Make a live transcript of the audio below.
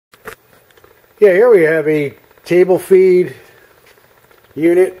Yeah, here we have a table feed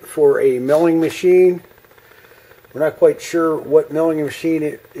unit for a milling machine. We're not quite sure what milling machine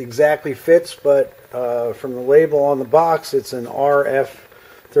it exactly fits, but from the label on the box, it's an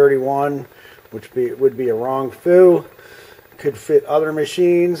RF31, which would be a Rongfu. Could fit other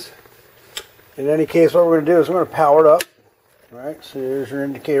machines. In any case, what we're going to do is we're going to power it up. All right, so here's your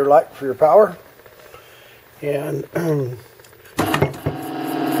indicator light for your power. And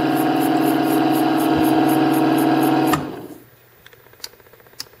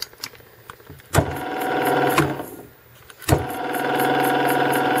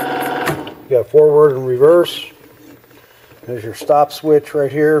you got forward and reverse. There's your stop switch right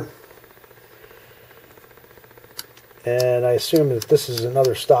here. And I assume that this is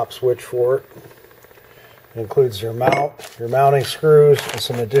another stop switch for it. It includes your mount, your mounting screws, and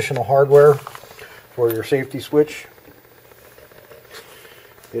some additional hardware for your safety switch.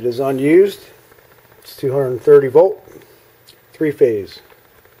 It is unused. It's 230 volt, 3-phase.